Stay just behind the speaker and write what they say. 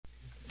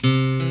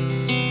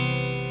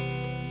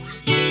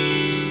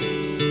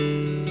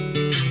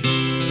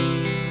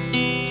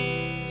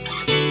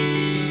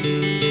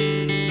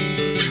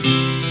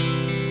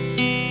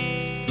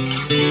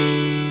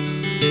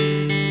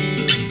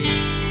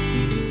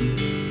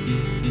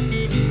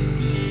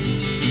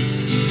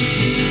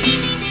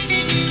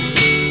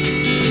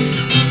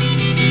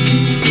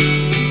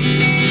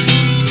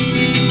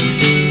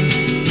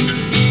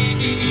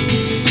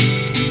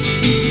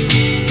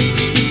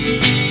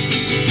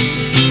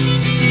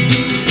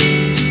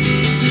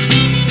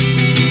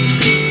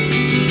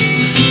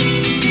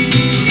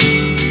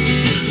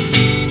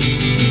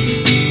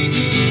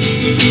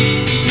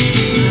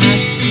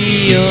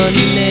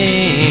your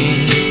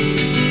name.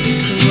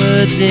 The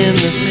words in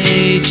the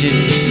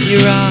pages,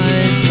 your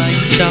eyes like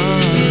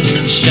stars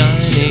and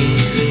shining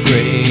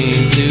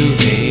gray blue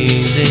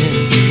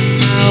hazes.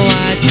 How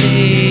I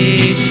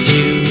taste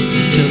you,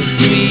 so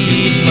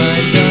sweet, my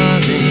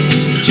darling,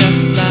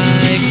 just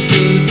like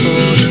food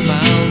for the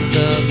mouths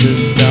of the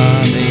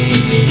starving.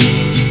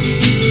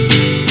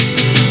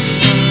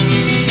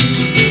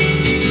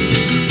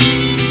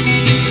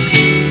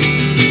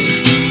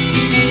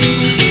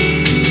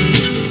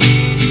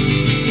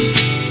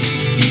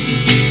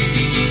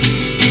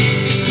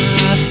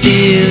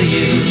 Feel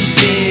you,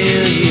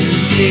 feel you,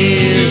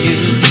 feel you.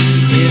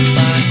 If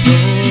I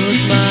close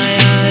my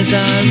eyes, I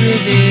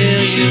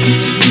reveal you.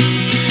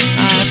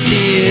 I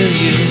feel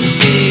you,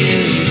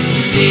 feel you,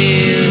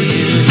 feel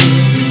you.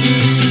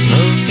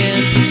 Smoke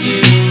and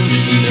perfume,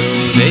 no,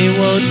 they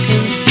won't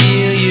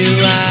conceal you.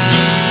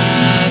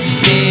 I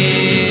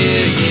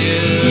feel you.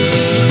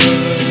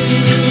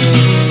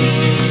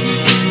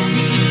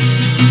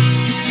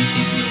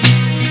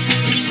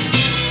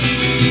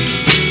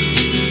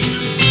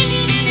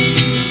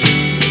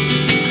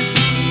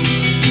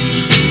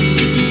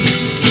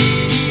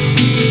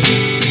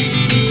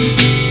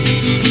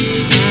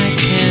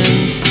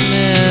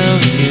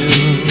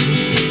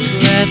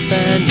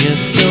 And your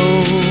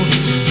soul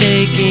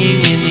taking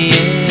in the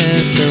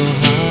air, so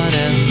hot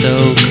and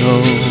so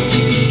cold.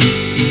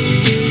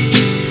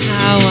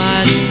 How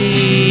I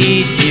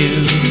need you,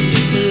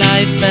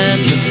 life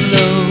and the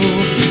flow.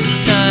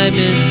 Time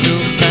is so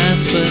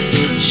fast, but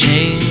the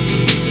change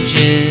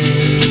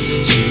is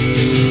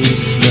too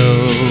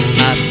slow.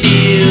 I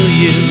feel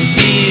you,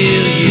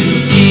 feel you,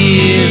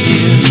 feel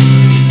you.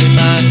 If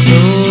I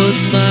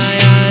close my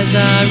eyes, I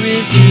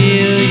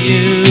reveal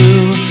you.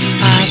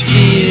 I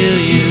feel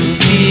you,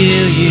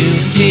 feel you,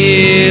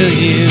 feel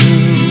you.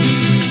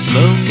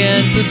 Smoke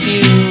and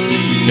perfume,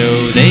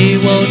 no, they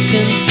won't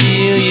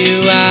conceal you.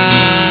 I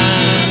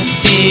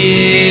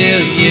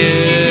feel you.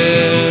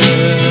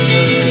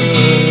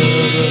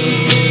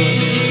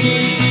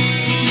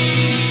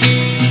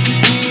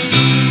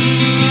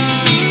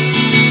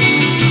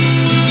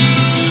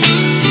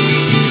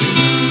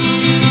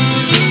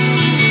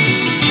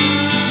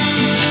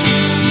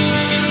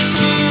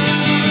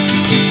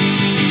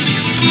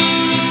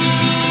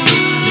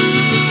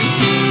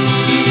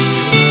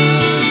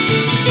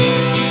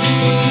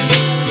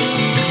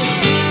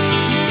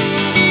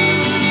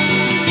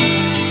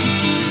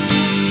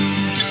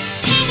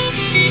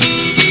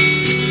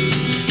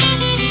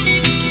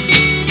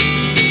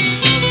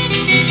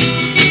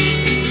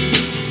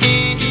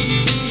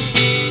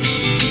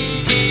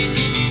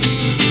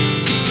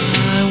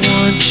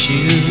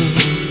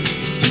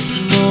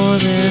 More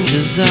than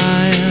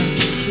desire,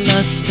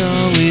 lust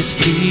always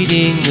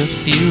feeding the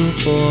fuel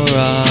for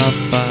our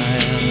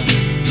fire.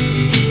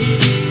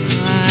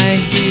 I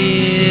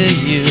hear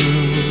you,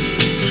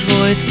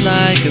 voice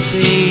like a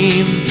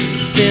beam,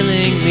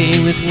 filling me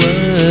with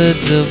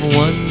words of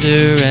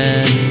wonder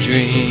and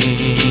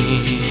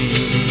dreams.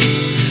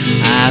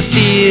 I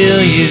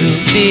feel you,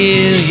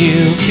 feel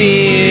you,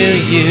 feel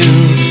you.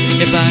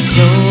 If I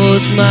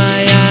close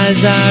my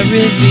eyes, I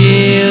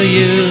reveal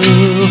you.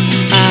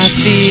 I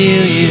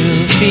feel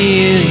you,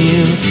 feel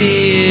you,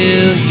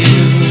 feel you.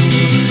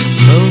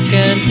 Smoke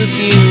and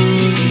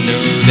perfume, no,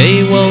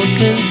 they won't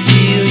conceal.